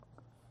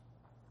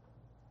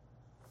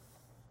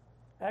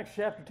Acts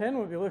chapter 10,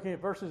 we'll be looking at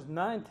verses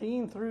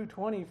 19 through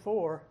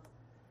 24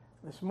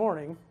 this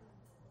morning.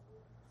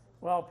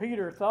 While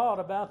Peter thought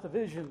about the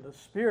vision, the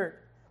Spirit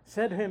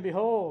said to him,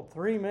 "Behold,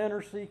 3 men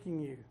are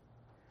seeking you.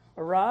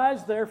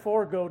 Arise,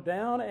 therefore, go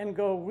down and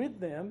go with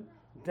them,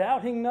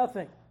 doubting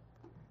nothing,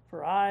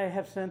 for I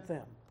have sent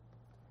them."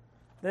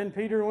 Then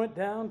Peter went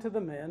down to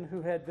the men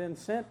who had been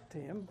sent to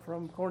him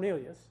from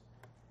Cornelius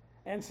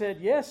and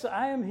said, "Yes,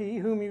 I am he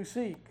whom you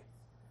seek.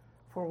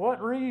 For what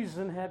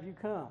reason have you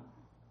come?"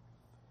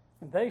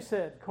 And they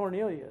said,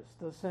 "Cornelius,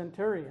 the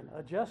centurion,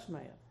 a just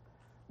man,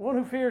 one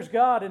who fears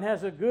God and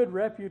has a good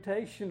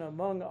reputation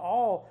among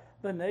all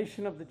the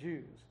nation of the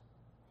Jews,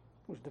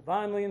 was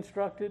divinely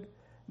instructed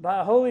by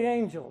a holy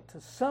angel to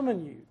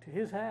summon you to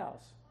his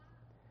house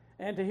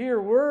and to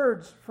hear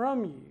words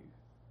from you."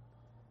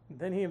 And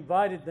then he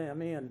invited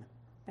them in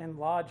and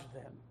lodged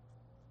them.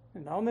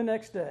 And on the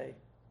next day,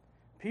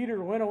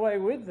 Peter went away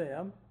with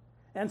them,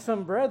 and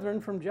some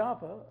brethren from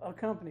Joppa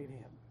accompanied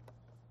him.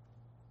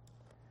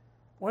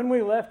 When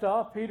we left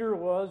off, Peter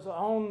was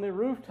on the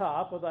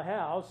rooftop of the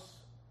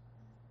house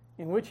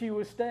in which he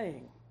was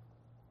staying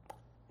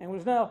and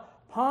was now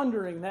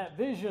pondering that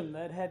vision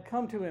that had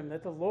come to him,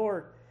 that the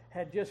Lord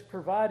had just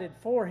provided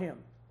for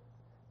him,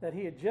 that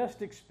he had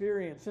just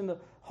experienced. And the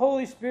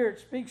Holy Spirit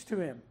speaks to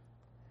him,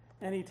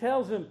 and he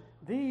tells him,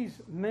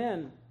 "These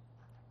men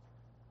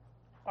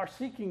are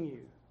seeking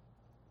you."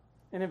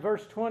 And in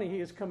verse 20,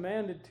 he is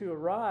commanded to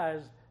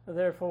arise,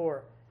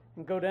 therefore,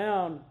 and go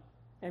down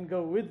and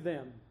go with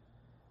them,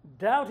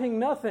 doubting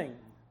nothing.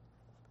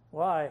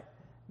 Why?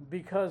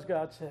 Because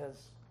God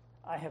says,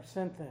 "I have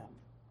sent them."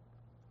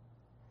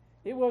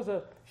 It was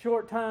a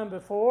short time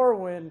before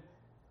when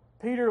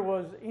Peter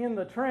was in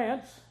the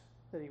trance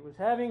that he was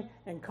having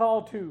and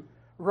called to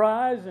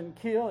rise and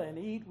kill and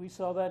eat. We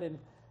saw that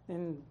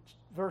in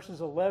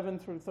verses 11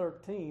 through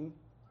 13.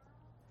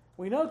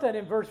 We note that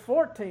in verse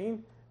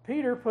 14,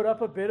 Peter put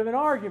up a bit of an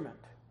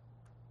argument.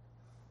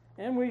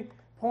 And we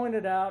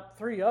pointed out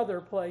 3 other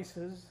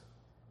places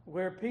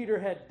where Peter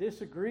had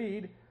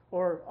disagreed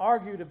or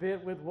argued a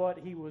bit with what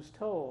he was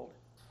told.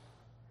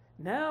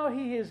 Now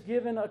he is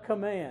given a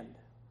command.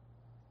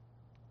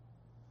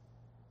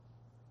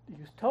 He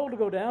was told to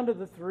go down to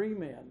the 3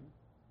 men,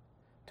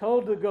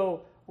 told to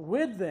go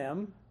with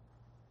them,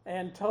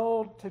 and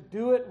told to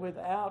do it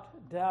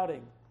without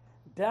doubting.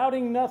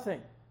 Doubting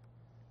nothing,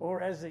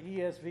 or as the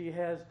ESV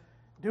has,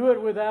 do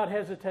it without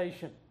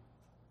hesitation.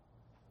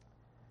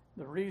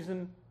 The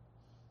reason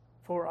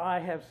for "I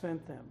have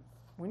sent them."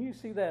 When you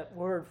see that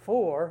word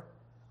 "for,"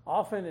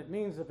 often it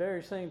means the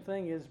very same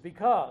thing as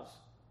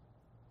because.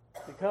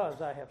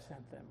 Because I have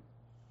sent them.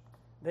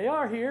 They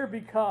are here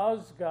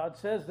because God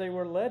says they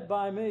were led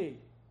by me.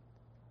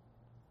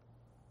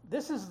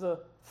 This is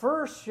the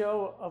first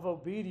show of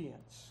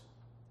obedience.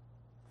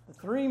 The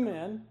 3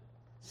 men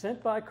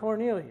sent by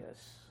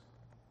Cornelius.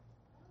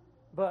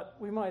 But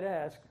we might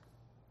ask,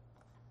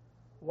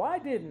 why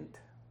didn't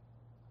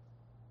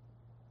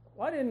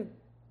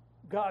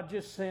God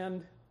just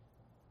send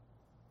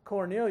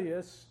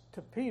Cornelius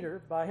to Peter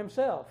by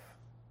himself?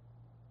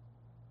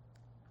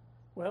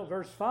 Well,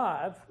 verse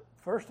 5,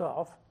 first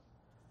off,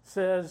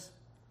 says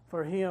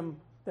for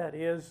him, that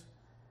is,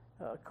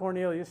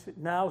 Cornelius,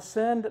 "Now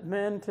send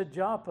men to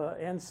Joppa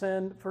and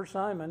send for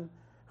Simon,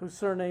 whose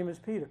surname is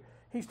Peter."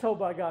 He's told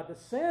by God to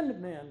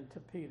send men to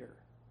Peter.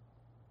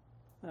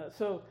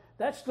 So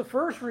that's the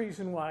first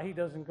reason why he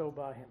doesn't go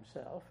by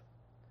himself.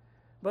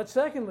 But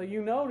secondly,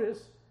 you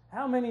notice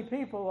how many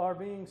people are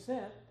being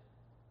sent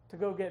to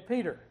go get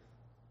Peter.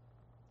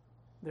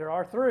 There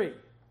are 3.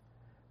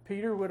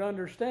 Peter would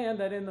understand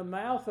that in the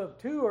mouth of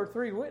 2 or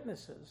 3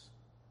 witnesses,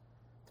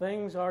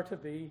 things are to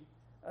be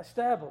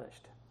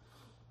established.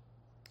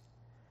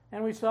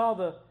 And we saw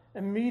the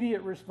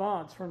immediate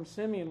response from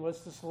Simeon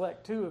was to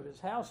select 2 of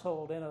his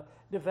household and a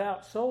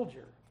devout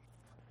soldier.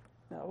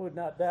 Now, I would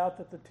not doubt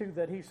that the 2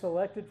 that he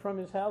selected from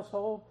his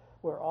household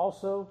were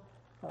also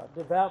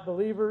devout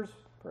believers,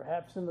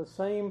 perhaps in the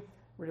same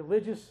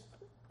religious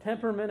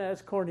temperament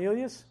as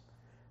Cornelius,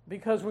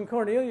 because when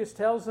Cornelius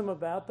tells them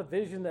about the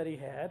vision that he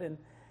had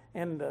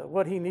and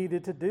what he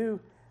needed to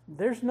do,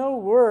 there's no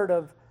word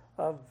of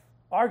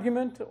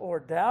argument or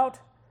doubt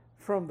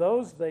from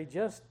those. They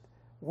just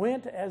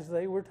went as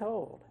they were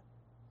told.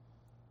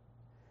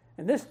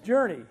 And this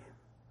journey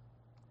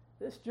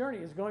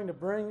is going to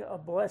bring a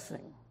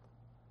blessing.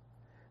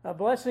 A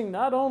blessing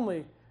not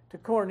only to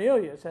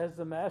Cornelius as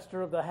the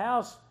master of the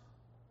house,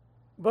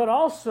 but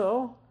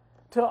also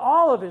to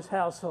all of his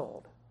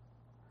household.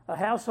 A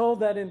household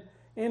that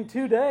in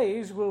 2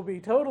 days will be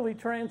totally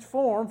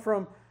transformed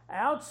from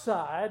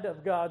outside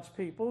of God's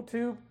people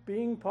to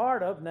being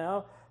part of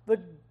now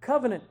the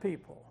covenant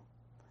people,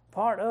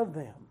 part of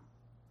them.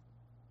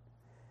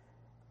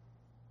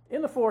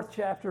 In the 4th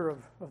chapter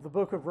of the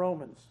book of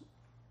Romans,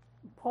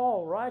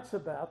 Paul writes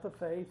about the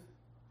faith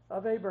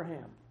of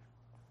Abraham.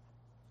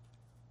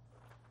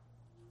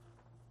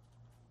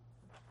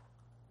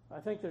 I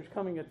think there's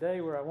coming a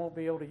day where I won't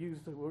be able to use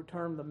the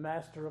term "the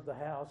master of the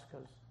house,"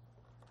 because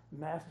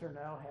master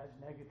now has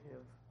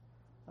negative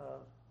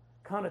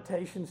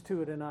connotations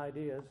to it and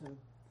ideas. And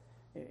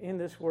in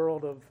this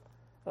world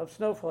of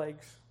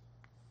snowflakes,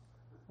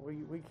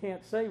 we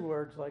can't say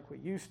words like we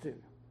used to,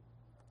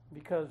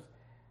 because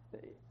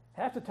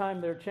half the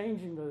time they're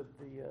changing the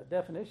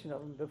definition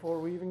of them before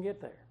we even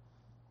get there.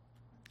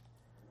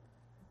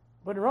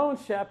 But in Romans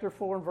chapter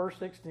 4 and verse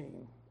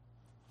 16,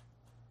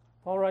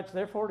 Paul writes,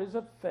 "Therefore it is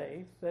of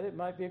faith that it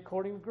might be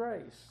according to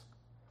grace,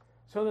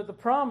 so that the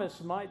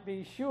promise might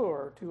be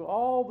sure to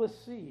all the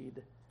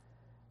seed,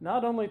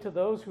 not only to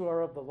those who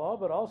are of the law,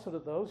 but also to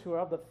those who are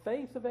of the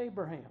faith of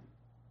Abraham,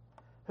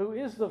 who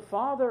is the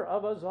father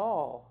of us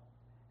all.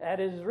 As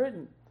it is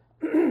written,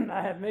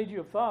 I have made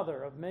you a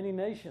father of many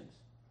nations,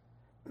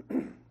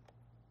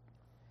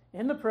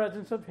 in the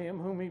presence of him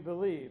whom he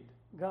believed,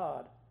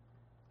 God,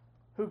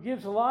 who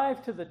gives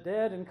life to the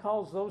dead and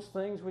calls those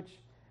things which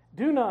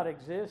do not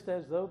exist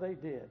as though they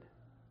did,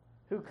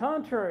 who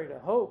contrary to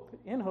hope,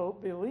 in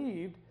hope,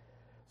 believed,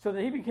 so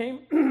that he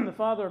became the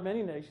father of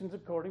many nations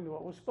according to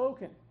what was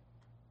spoken.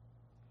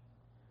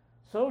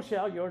 So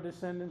shall your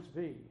descendants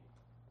be.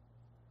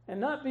 And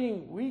not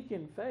being weak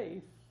in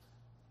faith,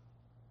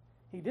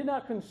 he did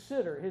not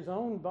consider his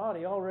own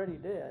body already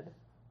dead,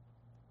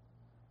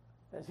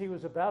 as he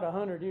was about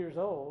 100 years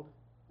old,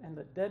 and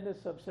the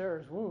deadness of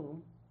Sarah's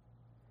womb.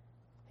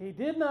 He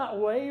did not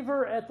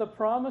waver at the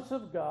promise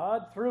of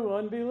God through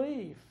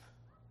unbelief,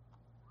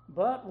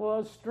 but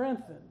was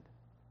strengthened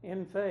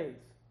in faith,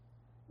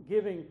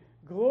 giving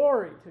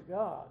glory to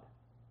God,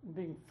 and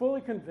being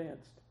fully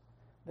convinced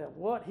that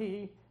what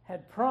he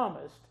had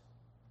promised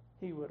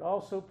he would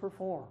also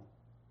perform.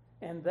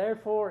 And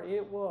therefore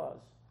it was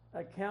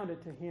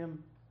accounted to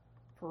him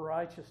for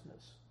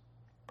righteousness."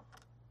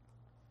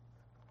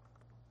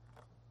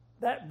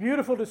 That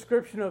beautiful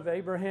description of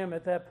Abraham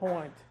at that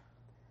point.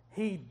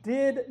 He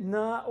did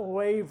not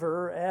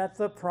waver at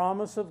the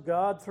promise of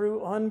God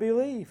through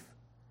unbelief,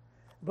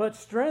 but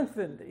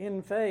strengthened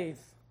in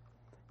faith,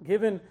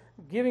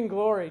 giving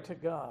glory to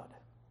God.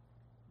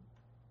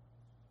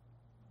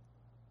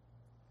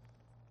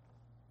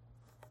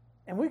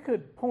 And we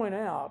could point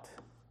out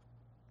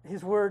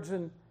his words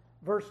in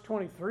verse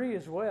 23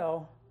 as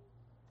well.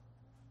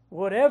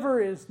 Whatever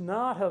is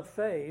not of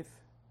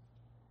faith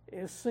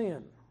is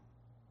sin.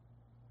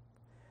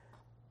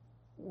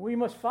 We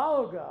must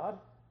follow God,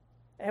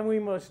 and we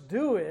must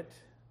do it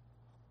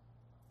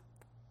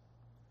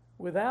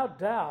without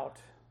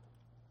doubt,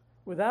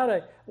 without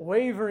a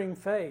wavering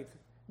faith.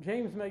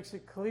 James makes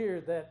it clear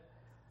that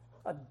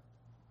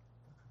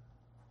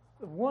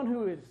the one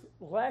who is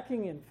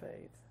lacking in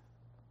faith,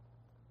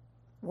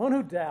 one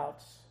who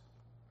doubts,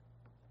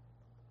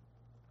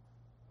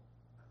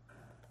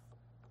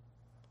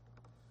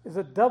 is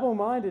a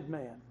double-minded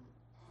man.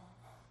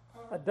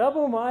 A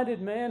double-minded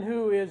man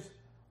who is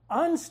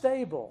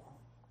unstable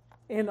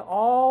in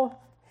all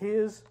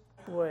his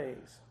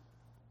ways.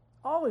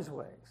 All his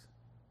ways.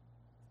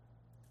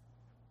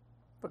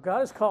 But God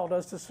has called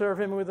us to serve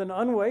him with an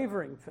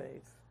unwavering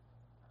faith,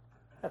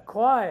 a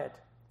quiet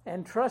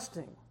and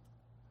trusting,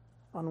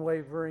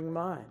 unwavering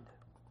mind.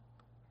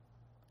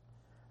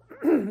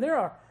 There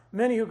are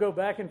many who go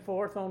back and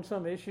forth on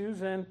some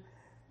issues, and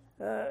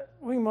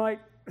we might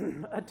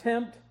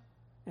attempt,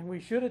 and we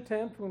should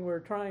attempt when we're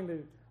trying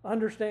to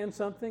understand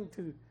something,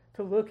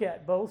 to look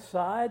at both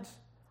sides,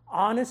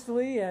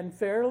 honestly and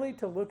fairly,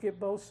 to look at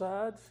both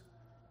sides.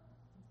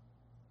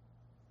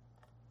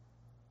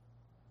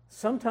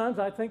 Sometimes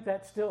I think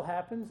that still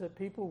happens, that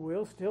people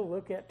will still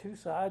look at two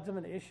sides of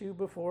an issue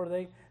before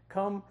they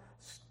come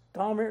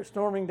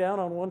storming down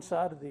on one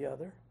side or the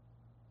other.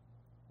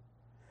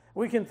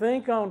 We can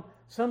think on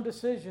some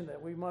decision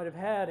that we might have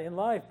had in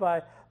life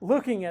by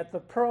looking at the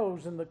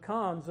pros and the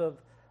cons of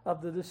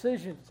the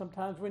decision.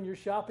 Sometimes when you're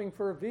shopping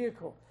for a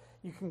vehicle,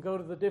 you can go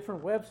to the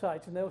different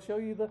websites and they'll show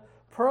you the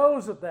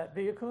pros of that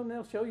vehicle and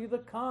they'll show you the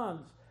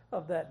cons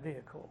of that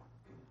vehicle.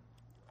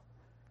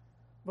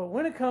 But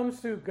when it comes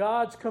to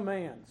God's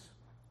commands,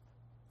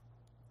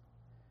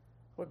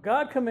 what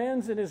God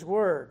commands in his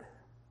word,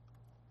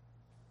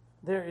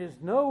 there is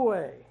no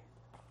way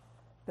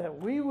that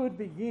we would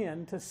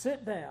begin to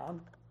sit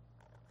down,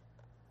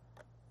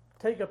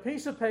 take a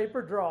piece of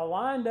paper, draw a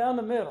line down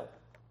the middle,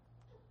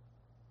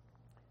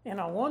 and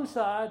on one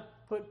side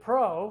put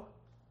pro,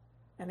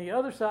 and the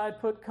other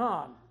side put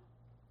con,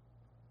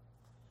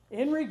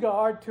 in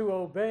regard to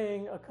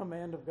obeying a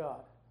command of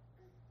God.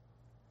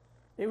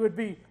 It would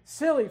be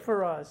silly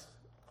for us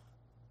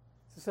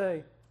to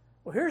say,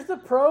 well, here's the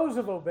pros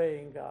of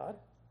obeying God,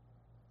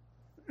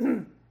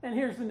 and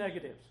here's the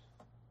negatives.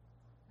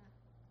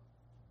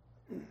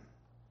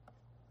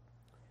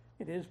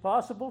 It is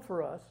possible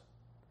for us,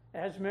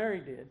 as Mary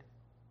did,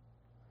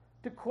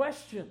 to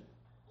question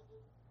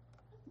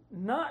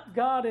not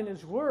God and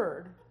his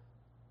word,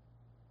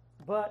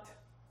 but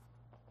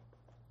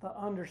the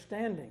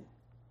understanding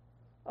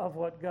of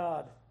what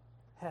God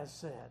has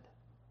said.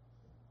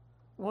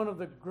 One of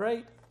the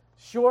great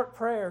short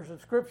prayers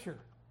of Scripture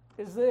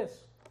is this: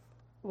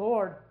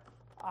 Lord,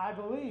 I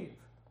believe.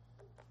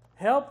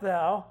 Help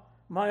thou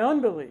my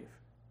unbelief.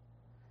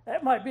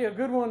 That might be a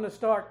good one to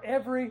start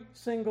every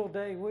single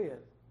day with,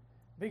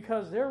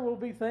 because there will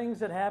be things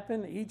that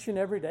happen each and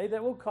every day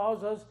that will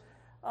cause us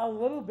a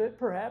little bit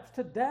perhaps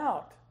to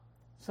doubt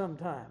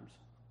sometimes.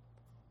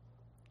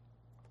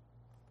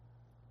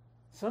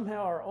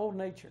 Somehow our old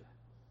nature.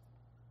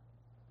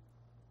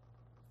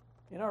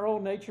 In our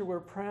old nature, we're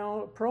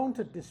prone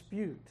to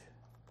dispute,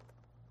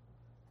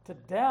 to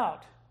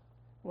doubt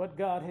what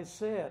God has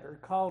said or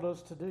called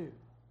us to do,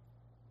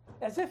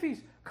 as if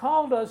He's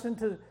called us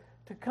into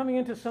coming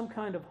into some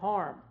kind of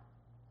harm.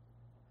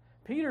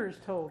 Peter is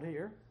told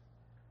here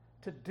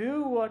to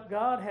do what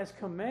God has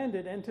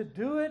commanded and to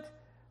do it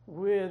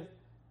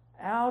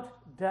without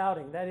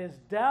doubting. That is,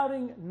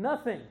 doubting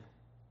nothing.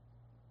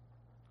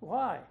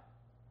 Why?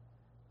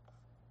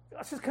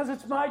 It's just because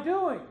it's my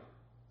doing.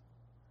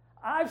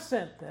 I've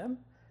sent them.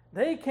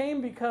 They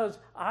came because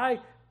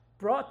I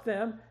brought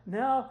them.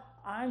 Now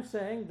I'm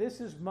saying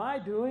this is my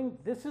doing.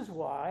 This is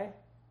why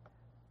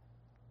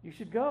you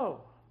should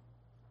go.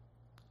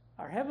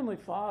 Our Heavenly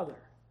Father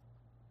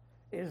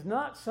is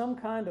not some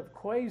kind of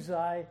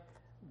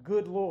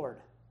quasi-good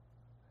Lord.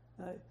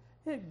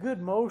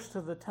 Good most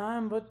of the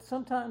time, but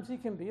sometimes He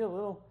can be a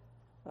little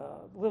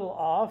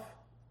off.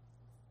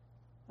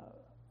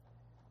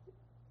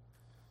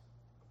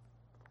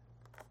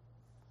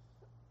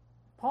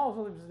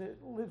 Paul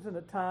lives in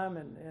a time,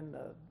 and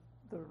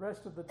the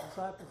rest of the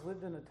disciples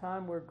lived in a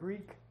time where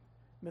Greek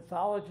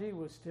mythology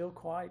was still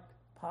quite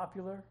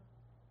popular.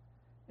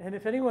 And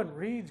if anyone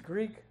reads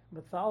Greek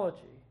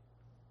mythology,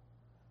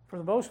 for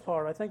the most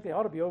part, I think they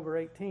ought to be over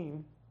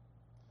 18,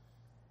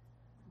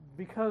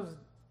 because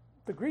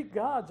the Greek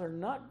gods are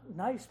not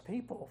nice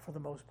people for the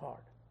most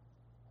part.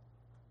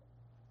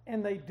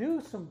 And they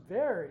do some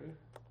very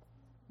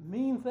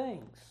mean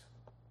things,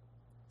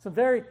 some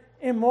very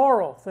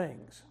immoral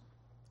things.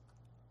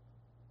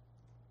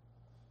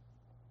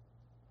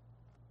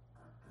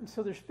 And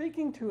so they're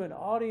speaking to an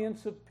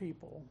audience of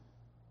people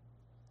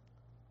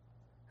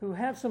who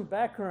have some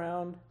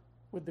background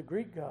with the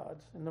Greek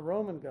gods and the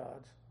Roman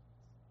gods.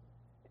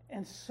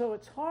 And so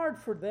it's hard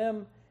for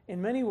them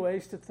in many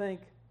ways to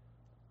think,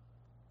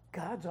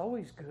 God's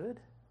always good.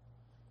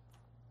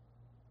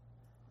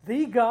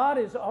 The God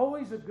is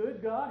always a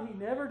good God. He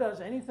never does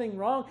anything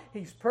wrong.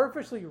 He's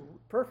perfectly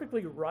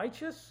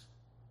righteous.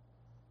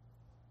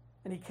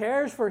 And He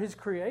cares for His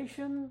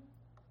creation.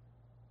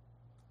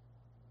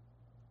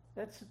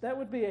 That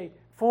would be a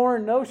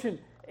foreign notion.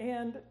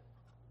 And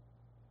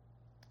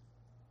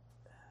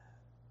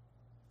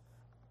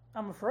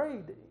I'm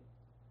afraid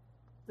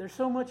there's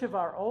so much of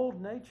our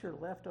old nature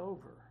left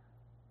over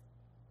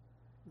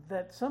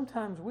that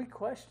sometimes we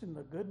question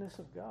the goodness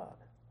of God.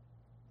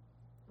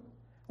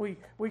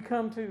 We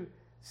come to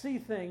see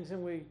things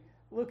and we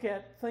look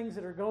at things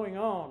that are going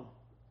on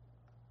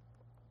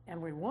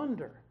and we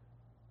wonder.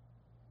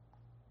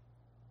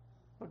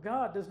 But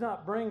God does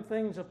not bring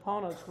things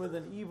upon us with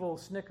an evil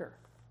snicker.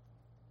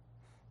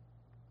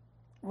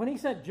 When He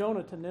sent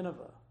Jonah to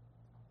Nineveh,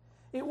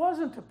 it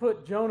wasn't to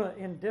put Jonah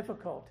in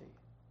difficulty.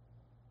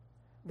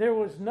 There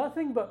was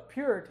nothing but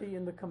purity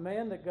in the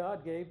command that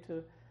God gave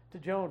to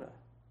Jonah.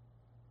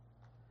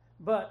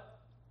 But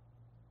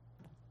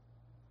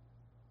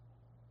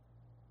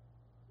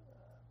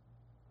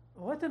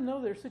let them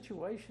know their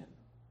situation.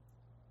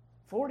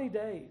 40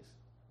 days,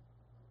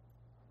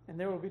 and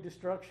there will be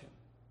destruction.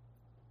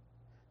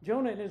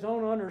 Jonah, in his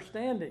own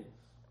understanding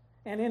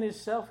and in his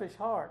selfish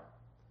heart,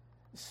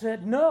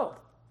 said, no,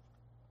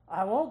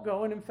 I won't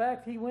go. And in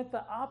fact, he went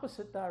the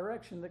opposite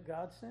direction that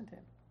God sent him.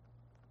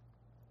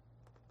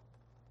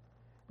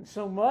 And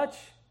so much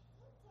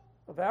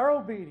of our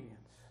obedience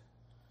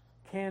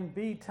can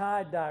be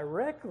tied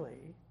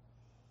directly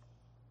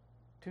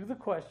to the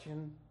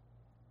question,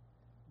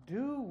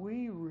 do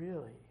we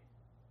really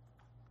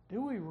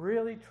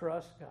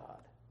trust God?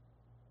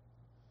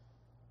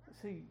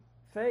 See,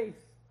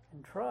 faith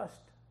and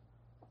trust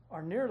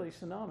are nearly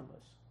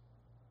synonymous.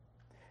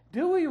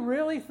 Do we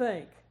really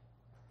think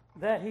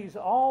that He's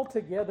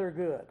altogether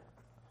good?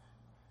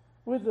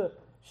 With the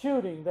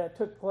shooting that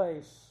took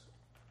place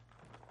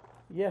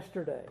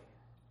yesterday,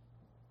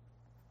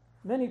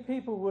 many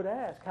people would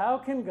ask, how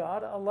can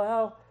God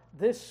allow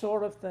this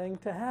sort of thing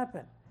to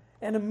happen?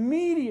 And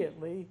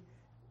immediately,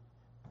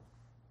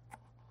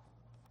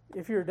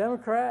 if you're a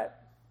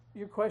Democrat,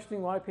 you're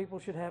questioning why people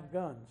should have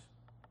guns.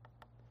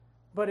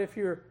 But if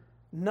you're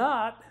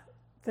not,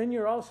 then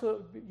you're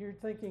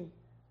thinking,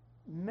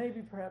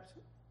 maybe perhaps,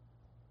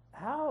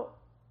 how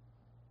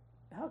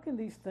can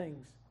these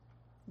things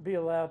be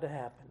allowed to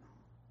happen?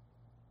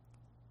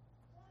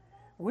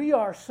 We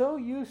are so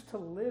used to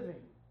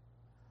living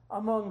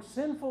among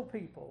sinful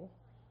people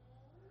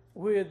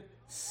with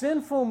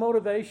sinful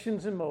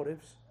motivations and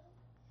motives.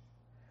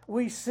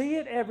 We see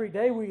it every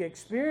day. We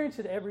experience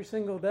it every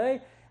single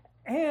day.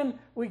 And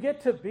we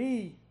get to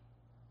be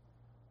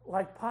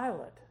like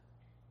Pilate.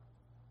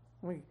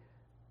 We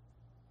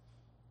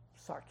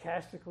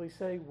sarcastically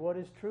say, what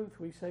is truth?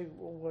 We say,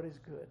 well, what is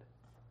good?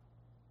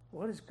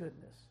 What is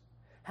goodness?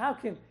 How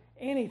can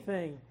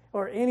anything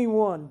or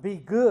anyone be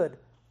good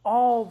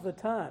all the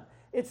time?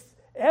 It's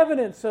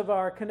evidence of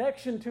our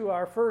connection to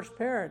our first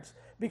parents,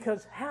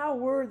 because how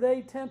were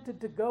they tempted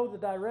to go the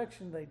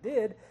direction they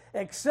did,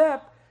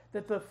 except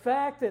that the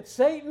fact that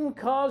Satan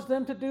caused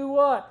them to do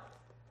what?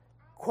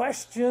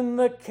 Question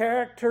the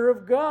character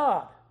of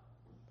God.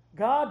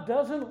 God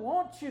doesn't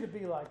want you to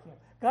be like him.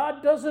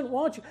 God doesn't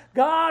want you.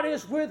 God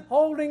is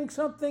withholding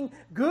something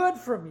good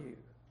from you.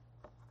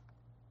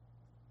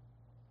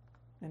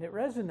 And it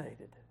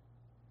resonated.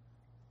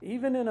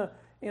 Even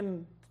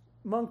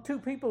among two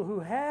people who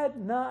had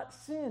not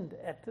sinned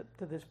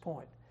to this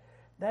point.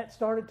 That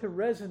started to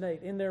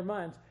resonate in their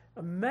minds.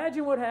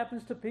 Imagine what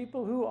happens to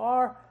people who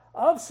are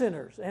of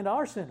sinners and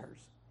are sinners.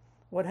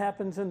 What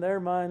happens in their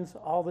minds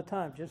all the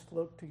time. Just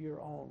look to your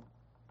own.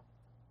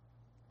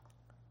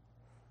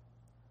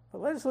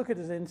 But let us look at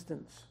this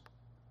instance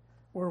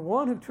where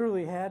one who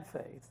truly had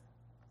faith,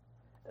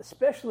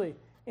 especially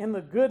in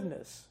the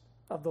goodness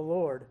of the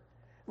Lord,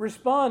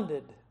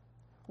 responded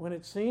when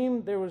it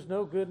seemed there was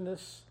no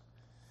goodness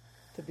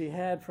to be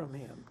had from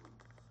him.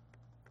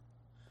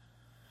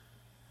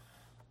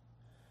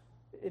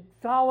 It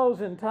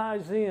follows and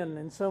ties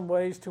in some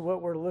ways to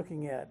what we're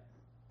looking at.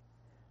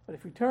 But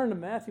if we turn to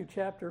Matthew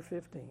chapter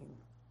 15,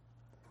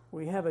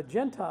 we have a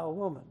Gentile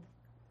woman.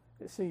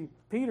 You see,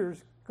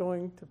 Peter's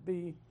going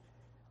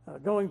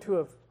to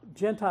a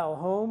Gentile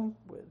home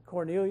with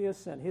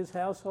Cornelius and his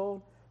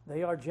household.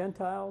 They are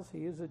Gentiles.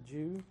 He is a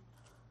Jew.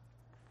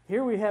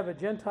 Here we have a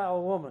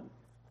Gentile woman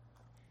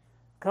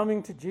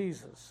coming to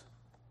Jesus.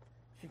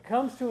 She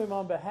comes to him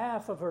on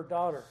behalf of her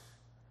daughter,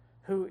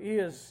 who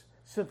is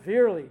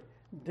severely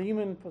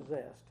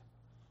demon-possessed.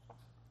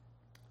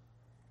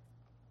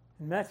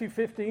 In Matthew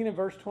 15 and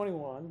verse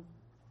 21,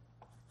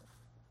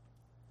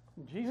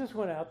 Jesus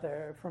went out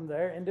from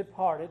there and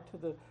departed to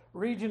the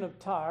region of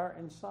Tyre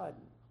and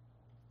Sidon.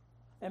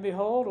 And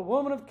behold, a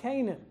woman of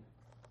Canaan,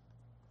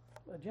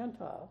 a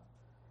Gentile,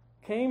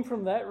 came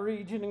from that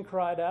region and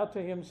cried out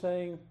to him,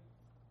 saying,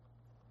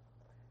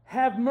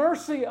 "Have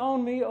mercy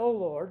on me, O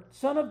Lord,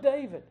 Son of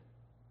David.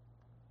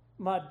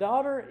 My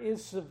daughter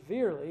is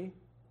severely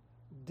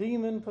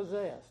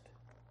demon-possessed."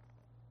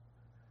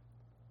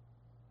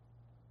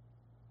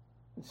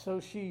 And so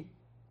she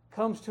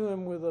comes to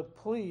him with a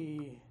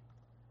plea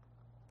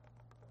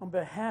on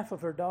behalf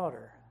of her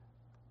daughter.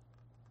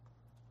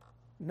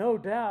 No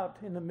doubt,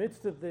 in the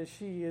midst of this,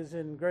 she is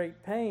in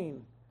great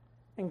pain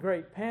and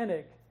great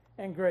panic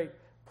and great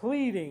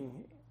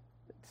pleading.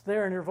 It's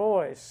there in her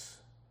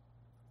voice.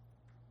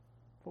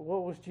 But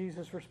what was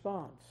Jesus'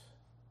 response?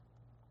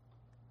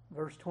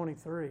 Verse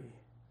 23.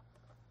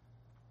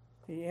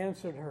 He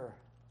answered her,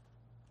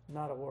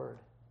 not a word.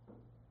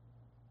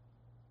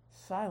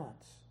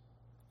 Silence.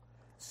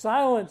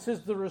 Silence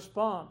is the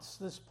response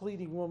this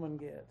pleading woman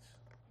gets.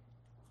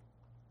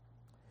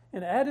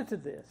 And added to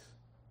this,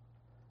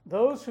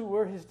 those who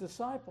were his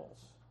disciples,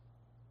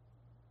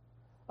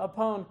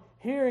 upon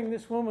hearing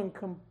this woman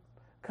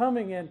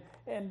coming in,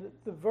 and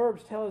the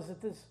verbs tell us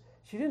that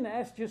she didn't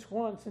ask just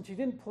once, and she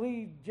didn't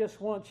plead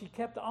just once. She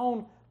kept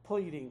on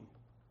pleading.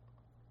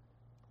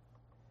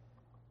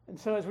 And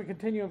so as we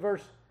continue in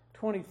verse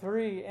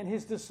 23, and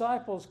his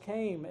disciples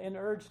came and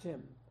urged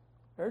him,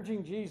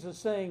 urging Jesus,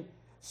 saying,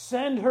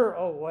 "Send her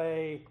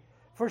away,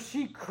 for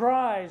she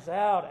cries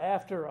out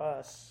after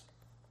us."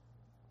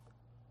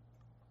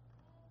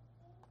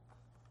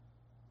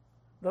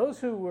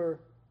 Those who were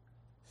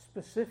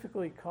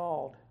specifically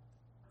called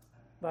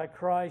by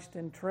Christ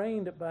and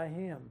trained by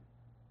him,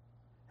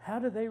 how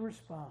do they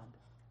respond?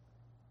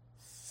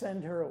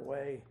 Send her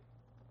away.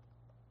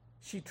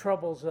 She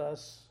troubles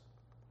us.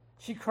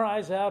 She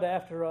cries out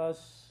after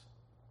us.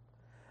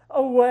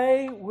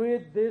 Away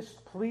with this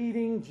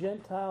pleading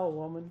Gentile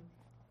woman.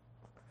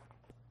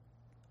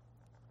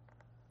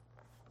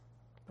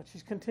 But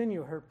she's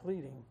continuing her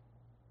pleading.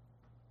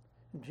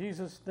 And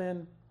Jesus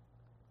then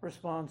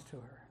responds to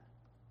her.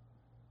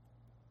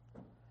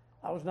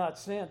 "I was not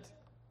sent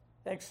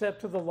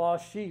except to the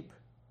lost sheep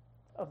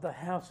of the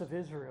house of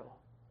Israel."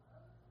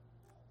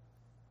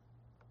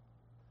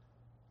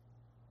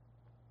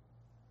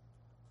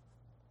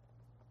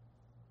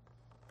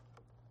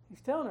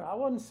 He's telling her, I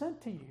wasn't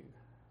sent to you.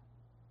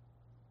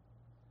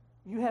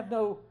 You have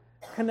no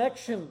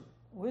connection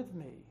with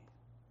me.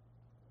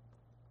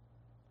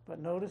 But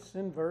notice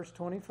in verse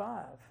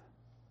 25,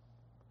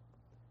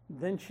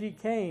 then she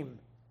came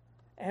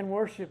and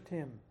worshipped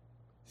him,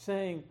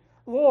 saying,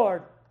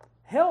 "Lord,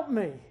 help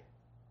me."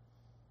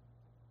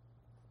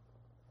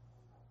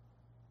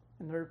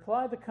 And the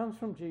reply that comes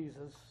from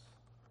Jesus,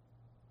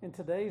 in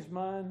today's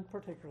mind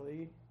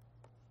particularly,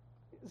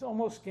 is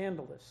almost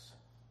scandalous,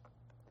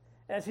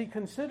 as he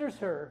considers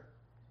her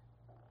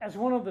as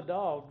one of the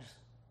dogs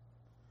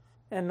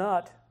and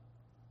not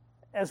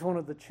as one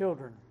of the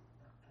children.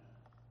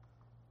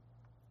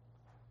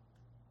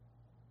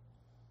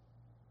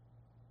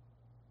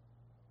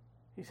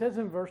 He says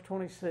in verse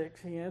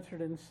 26, he answered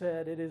and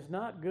said, "It is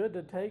not good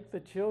to take the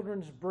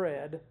children's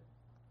bread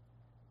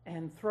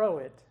and throw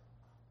it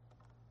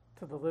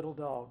to the little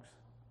dogs."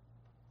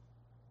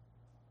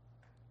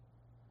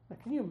 Now,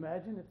 can you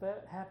imagine if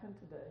that happened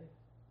today?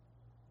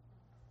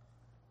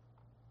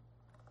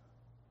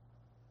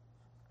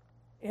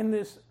 in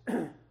this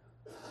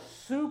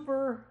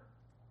super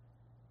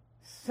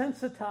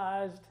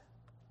sensitized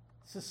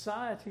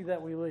society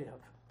that we live.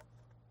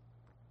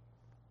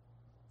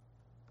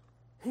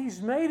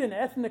 He's made an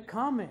ethnic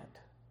comment.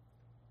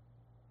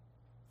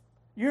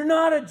 You're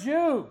not a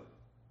Jew,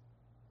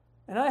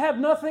 and I have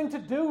nothing to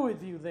do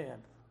with you then.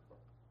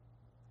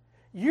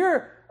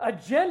 You're a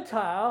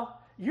Gentile.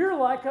 You're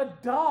like a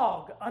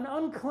dog, an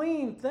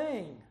unclean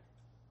thing.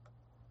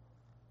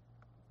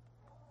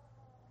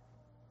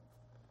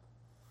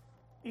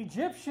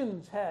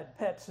 Egyptians had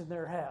pets in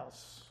their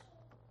house.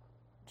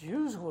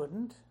 Jews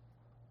wouldn't.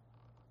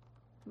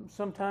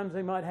 Sometimes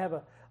they might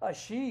have a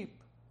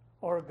sheep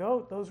or a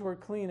goat. Those were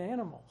clean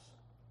animals.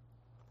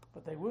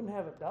 But they wouldn't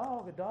have a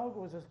dog. A dog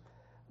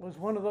was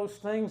one of those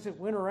things that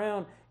went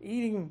around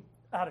eating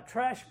out of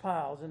trash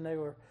piles, and they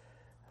were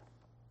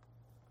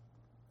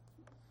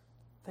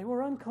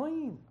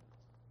unclean.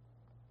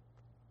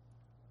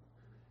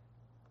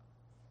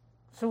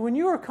 So when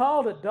you were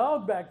called a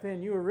dog back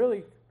then, you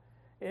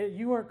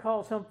weren't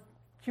called some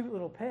cute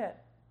little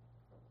pet.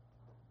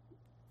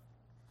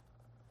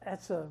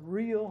 That's a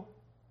real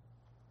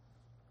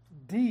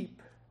deep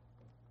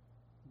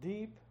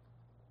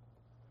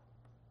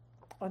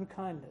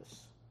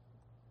unkindness.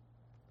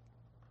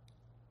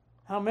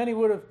 How many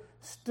would have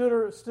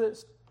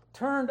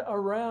turned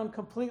around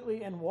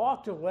completely and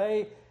walked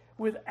away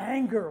with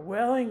anger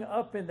welling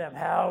up in them?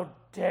 How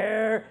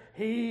dare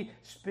he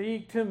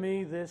speak to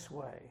me this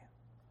way?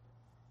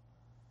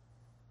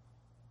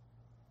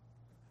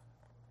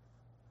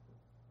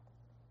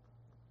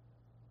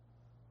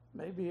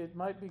 Maybe it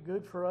might be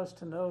good for us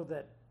to know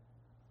that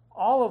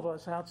all of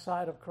us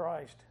outside of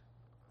Christ,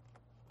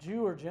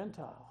 Jew or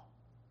Gentile,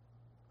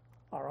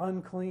 are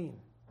unclean,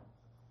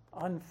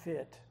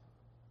 unfit,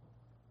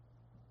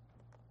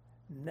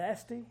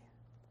 nasty,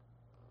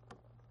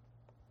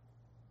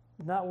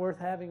 not worth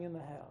having in the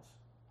house.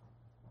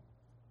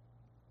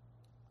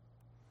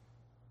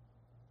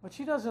 But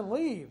she doesn't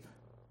leave.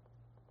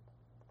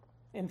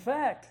 In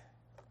fact,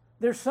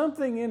 there's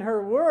something in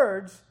her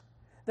words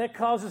that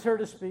causes her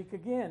to speak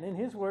again. In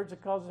his words,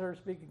 it causes her to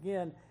speak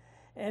again.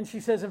 And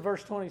she says in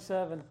verse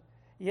 27,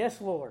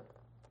 "Yes, Lord,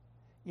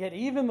 yet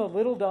even the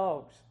little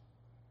dogs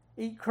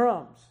eat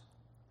crumbs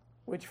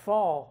which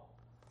fall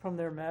from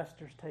their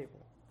master's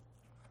table."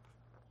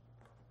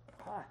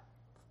 Hi.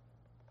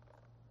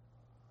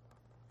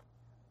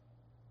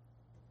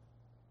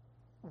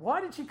 Why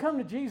did she come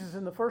to Jesus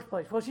in the first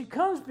place? Well, she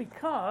comes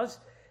because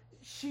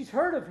she's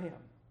heard of him,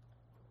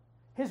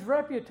 his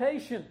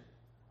reputation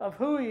of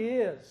who he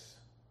is.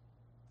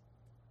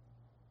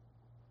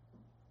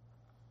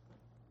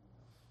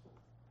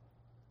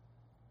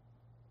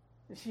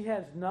 She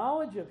has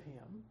knowledge of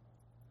him,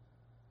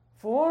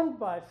 formed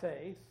by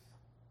faith,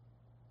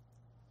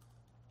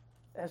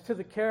 as to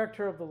the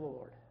character of the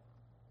Lord.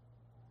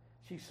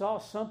 She saw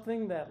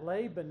something that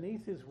lay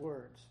beneath his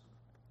words.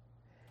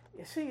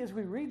 You see, as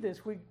we read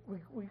this, we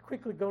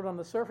quickly go on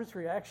the surface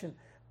reaction,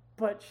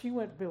 but she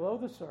went below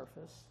the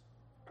surface,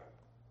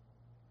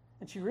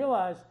 and she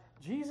realized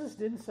Jesus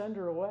didn't send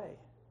her away.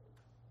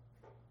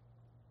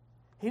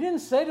 He didn't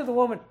say to the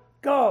woman,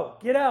 "Go,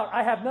 get out,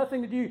 I have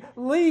nothing to do,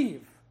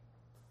 leave.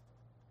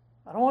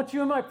 I don't want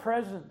you in my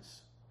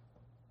presence."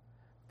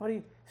 But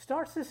he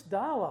starts this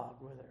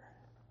dialogue with her.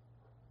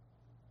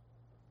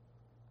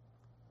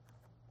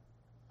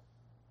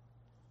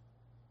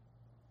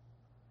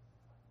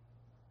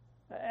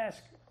 I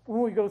ask,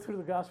 when we go through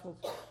the Gospels,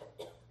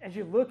 as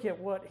you look at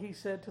what he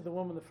said to the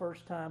woman the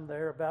first time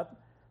there about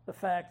the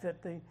fact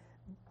that he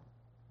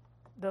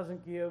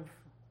doesn't give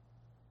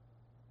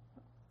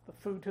the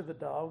food to the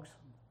dogs,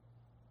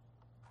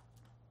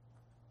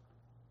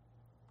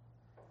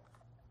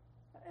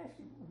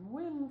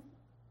 when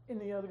in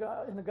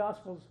the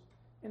Gospels,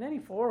 in any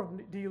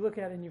forum, do you look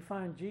at it and you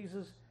find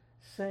Jesus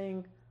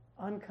saying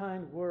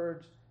unkind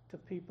words to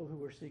people who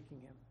were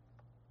seeking him?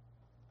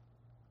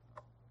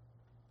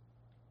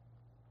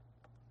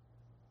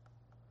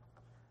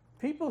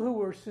 People who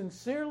were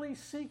sincerely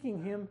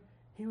seeking him,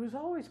 he was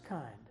always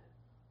kind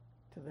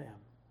to them,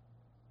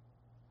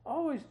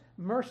 always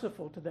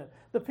merciful to them.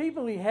 The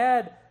people he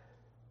had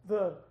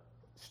the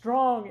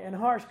strong and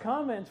harsh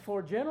comments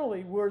for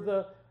generally were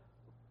the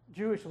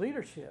Jewish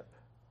leadership,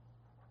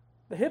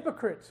 the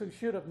hypocrites who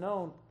should have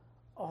known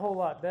a whole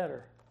lot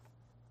better.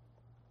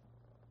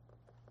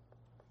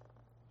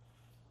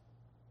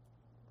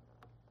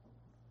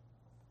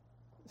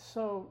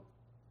 So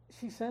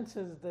she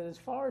senses that as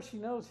far as she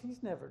knows,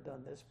 he's never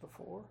done this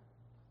before.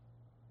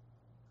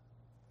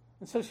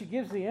 And so she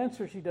gives the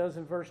answer she does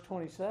in verse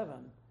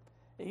 27.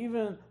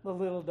 Even the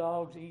little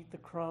dogs eat the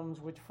crumbs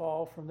which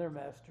fall from their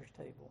master's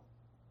table.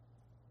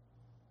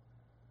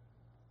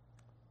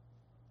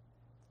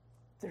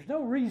 There's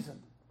no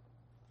reason,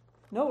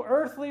 no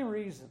earthly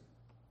reason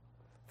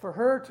for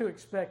her to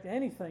expect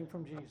anything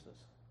from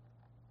Jesus.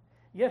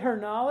 Yet her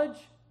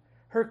knowledge,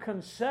 her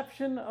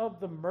conception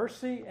of the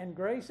mercy and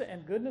grace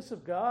and goodness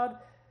of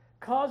God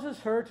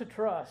causes her to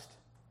trust.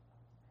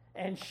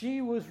 And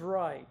she was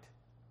right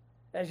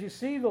As you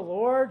see the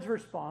Lord's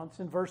response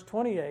in verse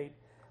 28,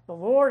 the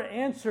Lord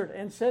answered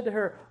and said to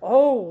her,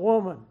 "O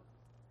woman,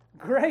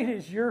 great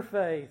is your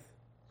faith.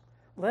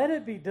 Let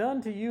it be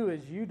done to you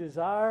as you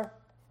desire."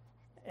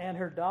 And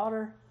her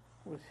daughter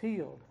was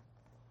healed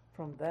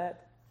from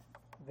that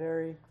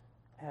very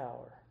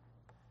hour.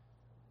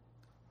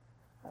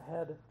 I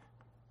had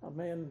a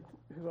man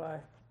who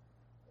I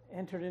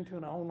entered into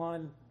an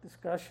online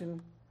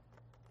discussion.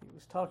 He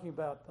was talking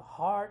about the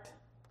heart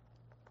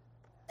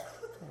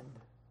and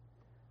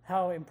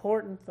how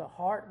important the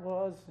heart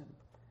was.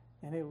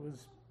 And it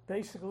was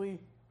basically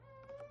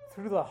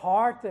through the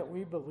heart that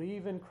we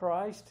believe in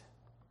Christ.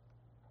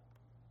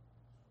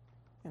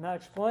 And I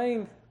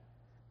explained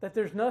that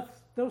there's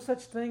no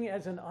such thing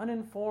as an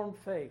uninformed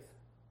faith.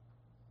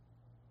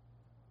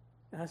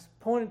 And I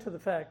pointed to the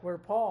fact where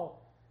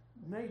Paul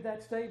made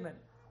that statement,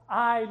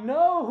 "I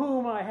know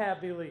whom I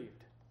have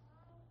believed."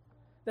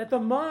 That the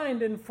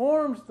mind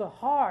informs the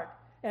heart,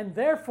 and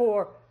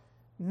therefore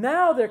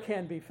now there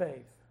can be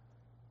faith.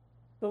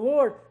 The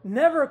Lord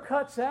never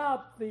cuts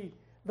out the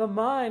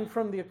mind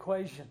from the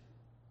equation,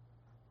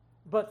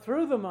 but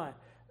through the mind.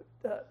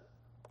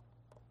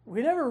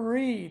 We never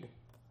read,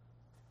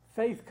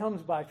 "Faith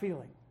comes by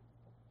feeling."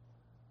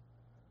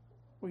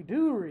 We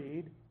do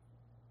read,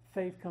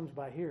 "Faith comes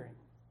by hearing."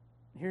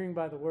 Hearing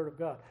by the Word of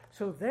God.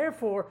 So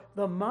therefore,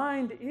 the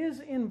mind is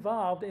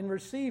involved in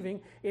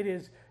receiving. It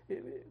is,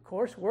 of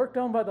course, worked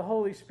on by the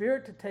Holy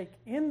Spirit to take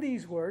in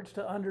these words,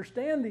 to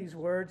understand these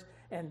words,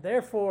 and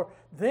therefore,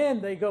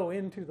 then they go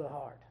into the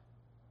heart.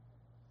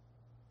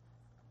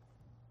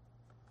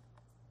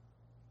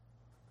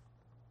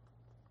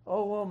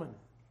 O woman,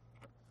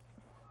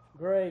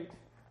 great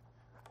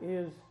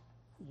is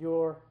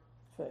your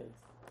faith.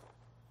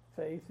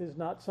 Faith is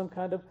not some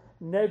kind of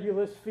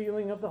nebulous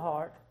feeling of the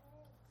heart.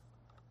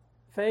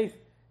 Faith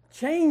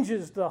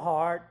changes the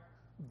heart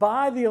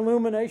by the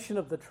illumination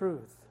of the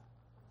truth.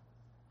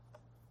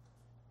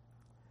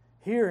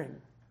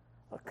 Hearing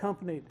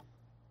accompanied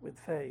with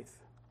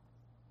faith.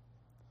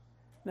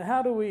 Now,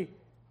 how do we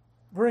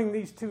bring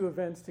these two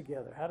events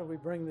together? How do we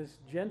bring this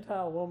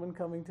Gentile woman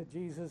coming to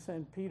Jesus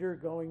and Peter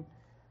going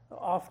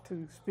off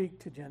to speak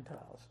to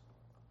Gentiles?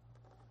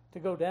 To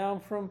go down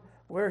from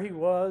where he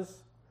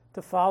was,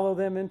 to follow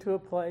them into a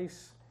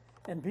place,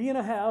 and be in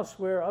a house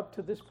where up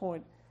to this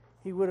point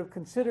he would have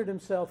considered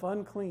himself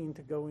unclean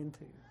to go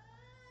into.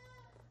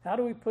 How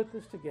do we put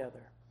this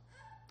together?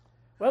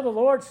 Well, the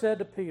Lord said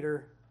to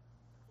Peter,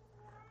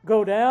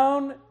 "Go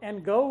down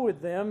and go with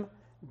them,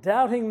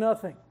 doubting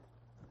nothing."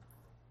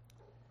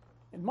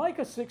 In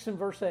Micah 6 and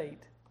verse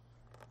 8,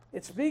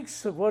 it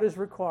speaks of what is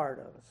required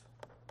of us.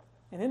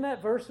 And in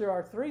that verse, there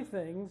are three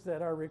things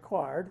that are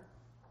required.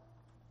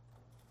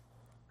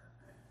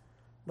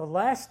 The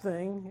last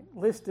thing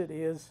listed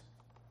is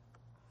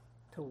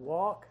to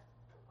walk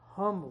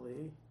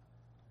humbly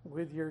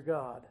with your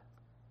God.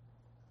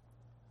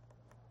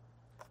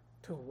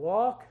 To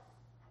walk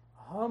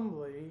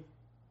humbly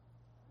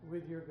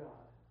with your God.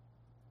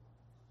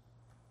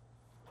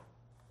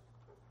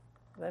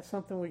 That's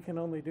something we can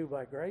only do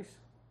by grace.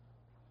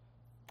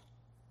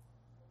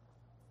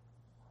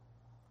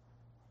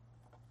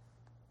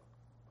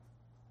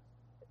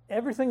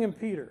 Everything in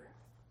Peter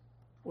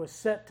was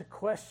set to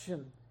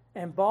question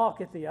and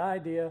balk at the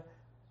idea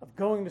of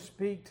going to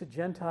speak to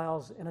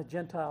Gentiles in a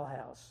Gentile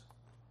house.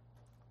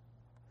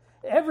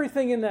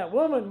 Everything in that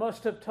woman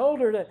must have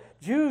told her that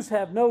Jews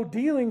have no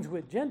dealings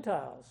with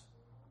Gentiles.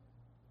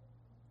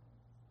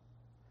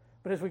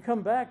 But as we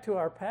come back to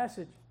our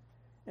passage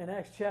in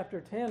Acts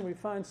chapter 10, we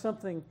find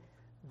something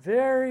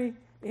very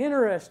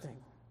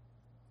interesting.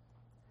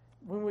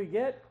 When we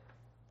get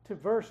to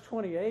verse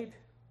 28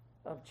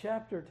 of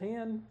chapter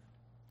 10,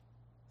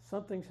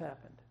 something's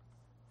happened.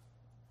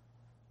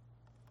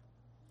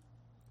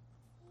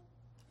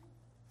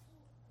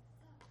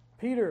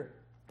 Peter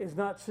is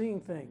not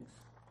seeing things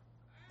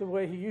the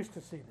way he used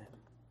to see them.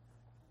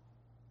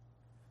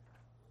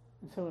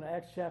 And so in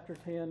Acts chapter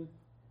 10,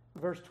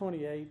 verse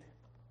 28,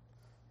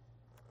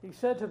 he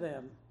said to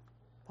them,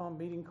 upon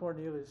meeting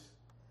Cornelius,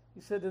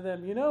 he said to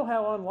them, "You know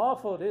how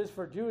unlawful it is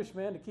for a Jewish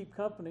man to keep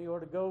company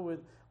or to go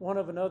with one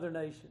of another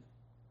nation."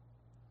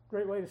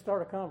 Great way to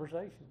start a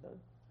conversation, doesn't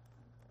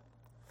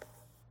it?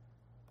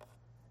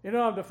 "You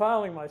know I'm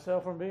defiling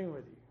myself from being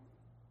with you,"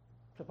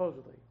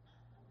 supposedly.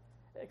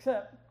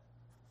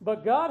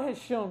 But God has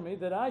shown me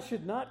that I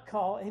should not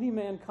call any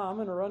man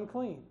common or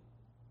unclean.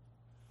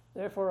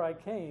 Therefore I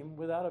came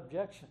without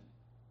objection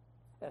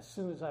as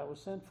soon as I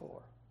was sent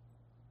for.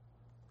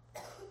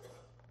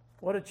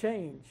 What a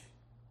change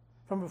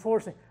from before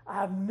saying,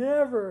 "I've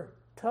never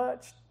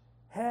touched,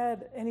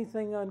 had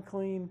anything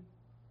unclean."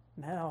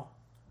 Now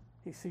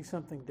he sees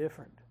something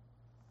different.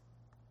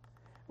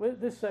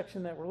 With this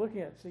section that we're looking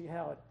at, see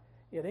how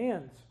it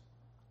ends.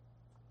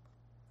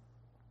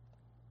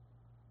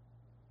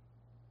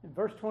 In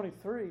verse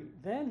 23,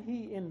 then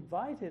he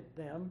invited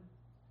them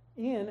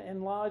in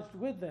and lodged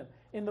with them.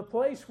 In the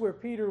place where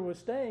Peter was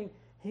staying,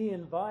 he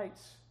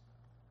invites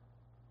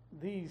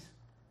these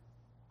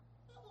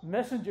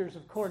messengers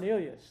of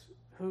Cornelius,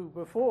 who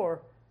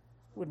before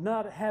would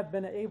not have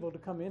been able to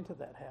come into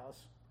that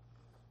house.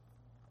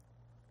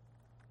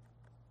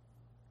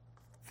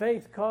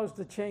 Faith caused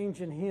the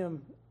change in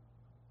him,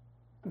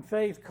 and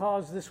faith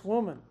caused this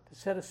woman to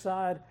set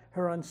aside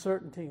her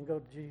uncertainty and go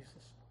to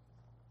Jesus.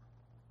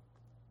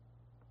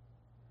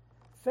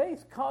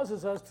 Faith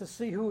causes us to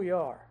see who we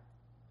are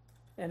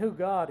and who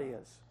God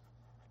is.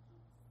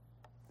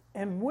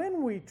 And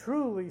when we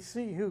truly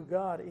see who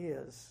God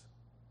is,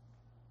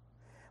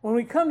 when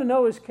we come to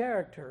know His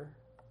character,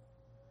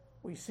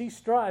 we cease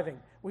striving,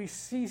 we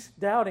cease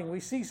doubting, we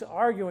cease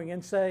arguing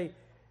and say,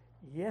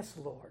 "Yes,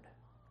 Lord."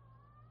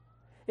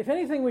 If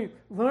anything, we've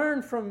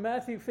learned from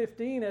Matthew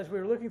 15 as we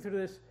were looking through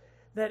this,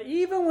 that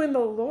even when the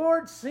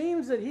Lord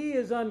seems that He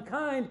is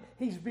unkind,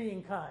 He's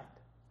being kind.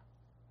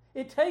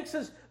 It takes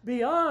us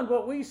beyond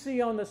what we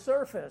see on the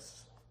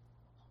surface.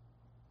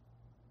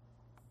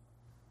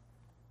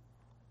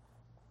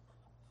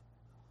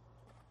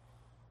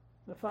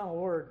 The final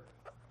word.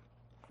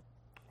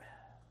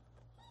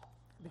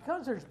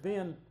 Because there's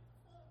been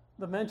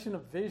the mention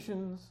of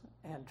visions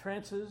and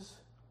trances,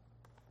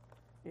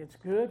 it's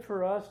good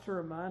for us to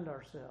remind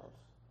ourselves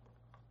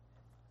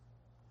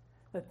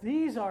that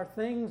these are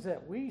things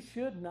that we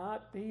should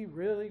not be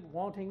really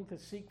wanting to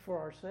seek for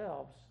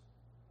ourselves.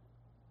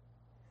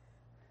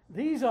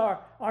 These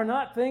are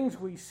not things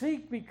we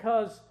seek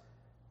because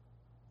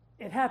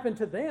it happened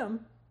to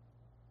them.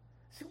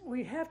 See,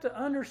 we have to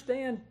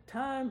understand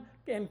time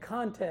and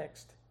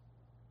context.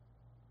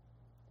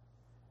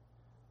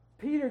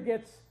 Peter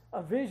gets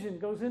a vision,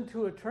 goes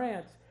into a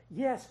trance.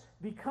 Yes,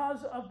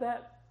 because of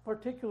that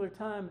particular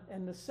time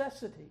and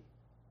necessity.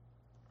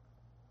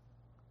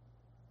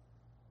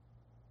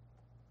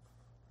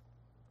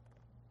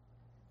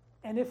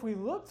 And if we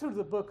look through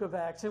the book of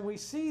Acts and we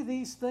see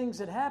these things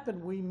that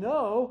happen, we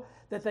know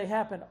that they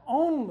happen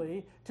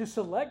only to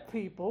select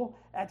people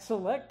at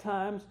select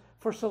times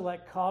for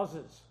select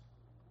causes.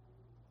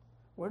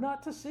 We're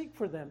not to seek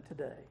for them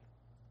today.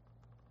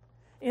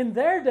 In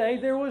their day,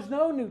 there was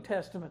no New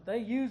Testament. They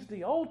used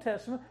the Old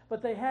Testament,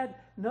 but they had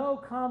no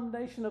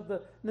combination of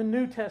the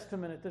New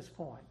Testament at this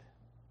point.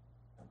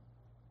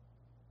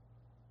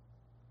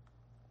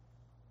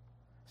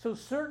 So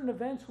certain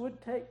events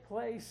would take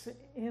place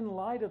in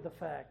light of the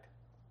fact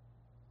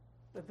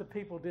that the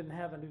people didn't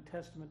have a New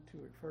Testament to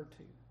refer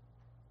to.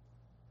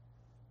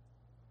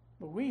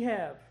 But we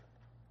have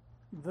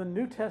the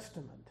New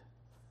Testament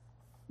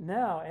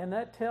now, and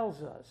that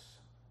tells us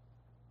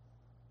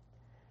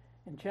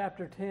in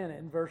chapter 10,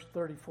 in verse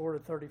 34 to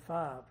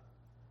 35,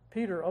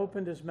 Peter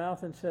opened his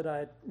mouth and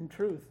said, in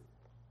truth,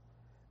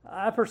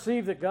 I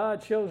perceive that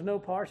God shows no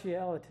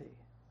partiality,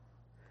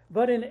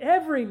 but in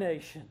every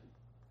nation,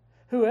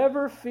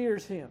 whoever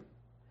fears Him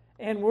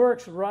and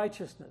works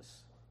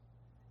righteousness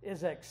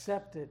is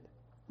accepted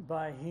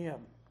by Him.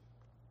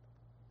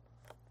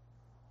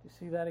 You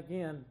see that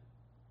again?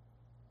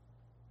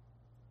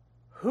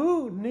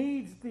 Who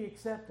needs the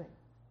accepting?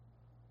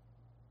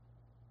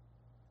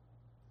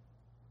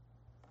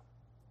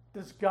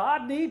 Does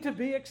God need to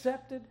be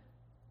accepted?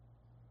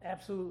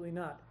 Absolutely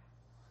not.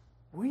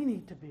 We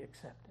need to be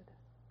accepted.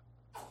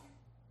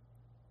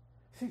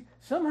 See,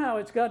 somehow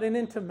it's gotten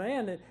into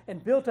man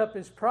and built up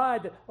his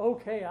pride that,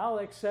 okay, I'll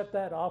accept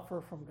that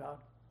offer from God.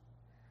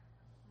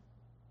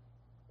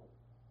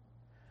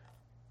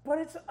 But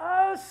it's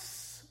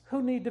us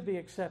who need to be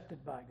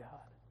accepted by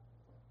God.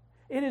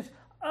 It is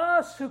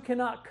us who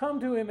cannot come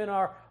to Him in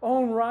our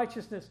own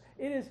righteousness.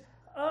 It is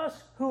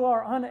us who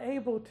are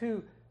unable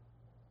to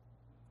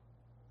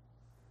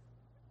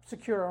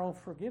secure our own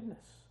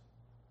forgiveness.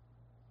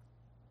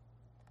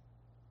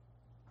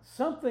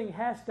 Something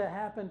has to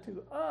happen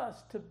to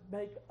us to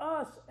make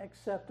us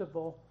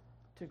acceptable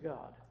to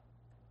God.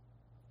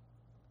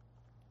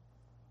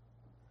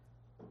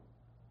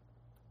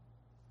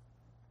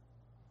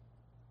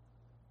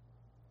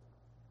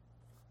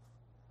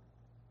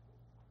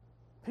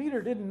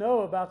 Peter didn't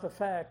know about the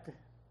fact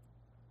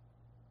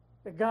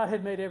that God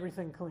had made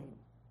everything clean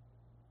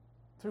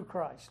through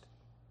Christ.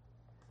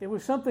 It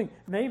was something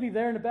maybe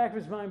there in the back of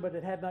his mind, but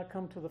it had not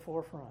come to the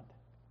forefront.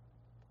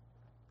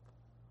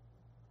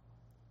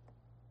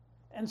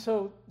 And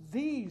so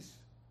these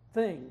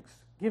things,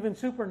 given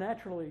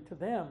supernaturally to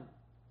them,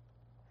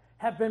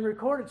 have been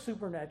recorded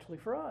supernaturally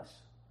for us.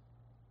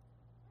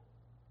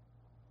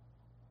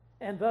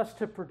 And thus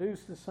to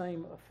produce the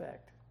same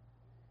effect.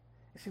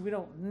 You see, we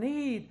don't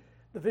need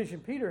the vision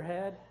Peter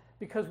had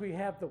because we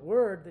have the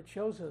Word that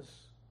shows us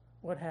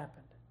what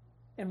happened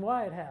and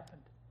why it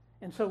happened.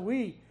 And so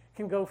we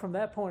can go from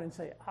that point and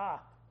say,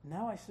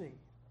 now I see.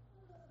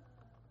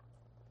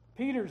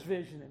 Peter's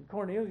vision and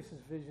Cornelius'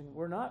 vision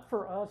were not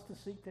for us to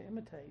seek to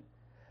imitate,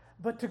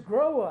 but to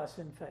grow us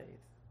in faith.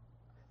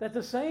 That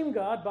the same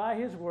God, by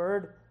His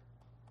Word,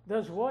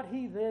 does what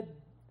He did,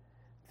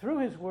 through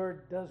His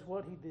Word, does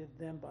what He did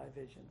then by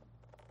vision.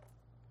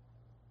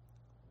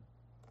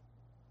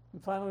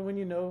 And finally, when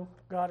you know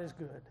God is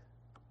good,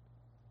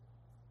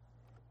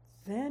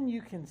 then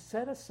you can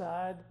set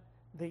aside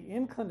the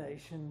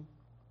inclination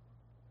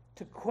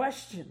to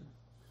question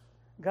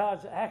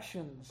God's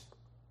actions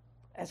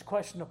as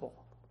questionable,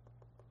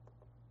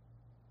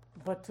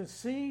 but to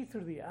see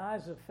through the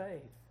eyes of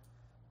faith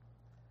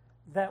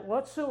that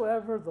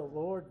whatsoever the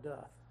Lord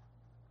doth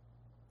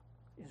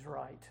is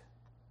right.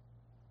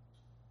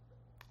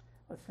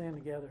 Let's stand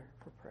together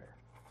for prayer.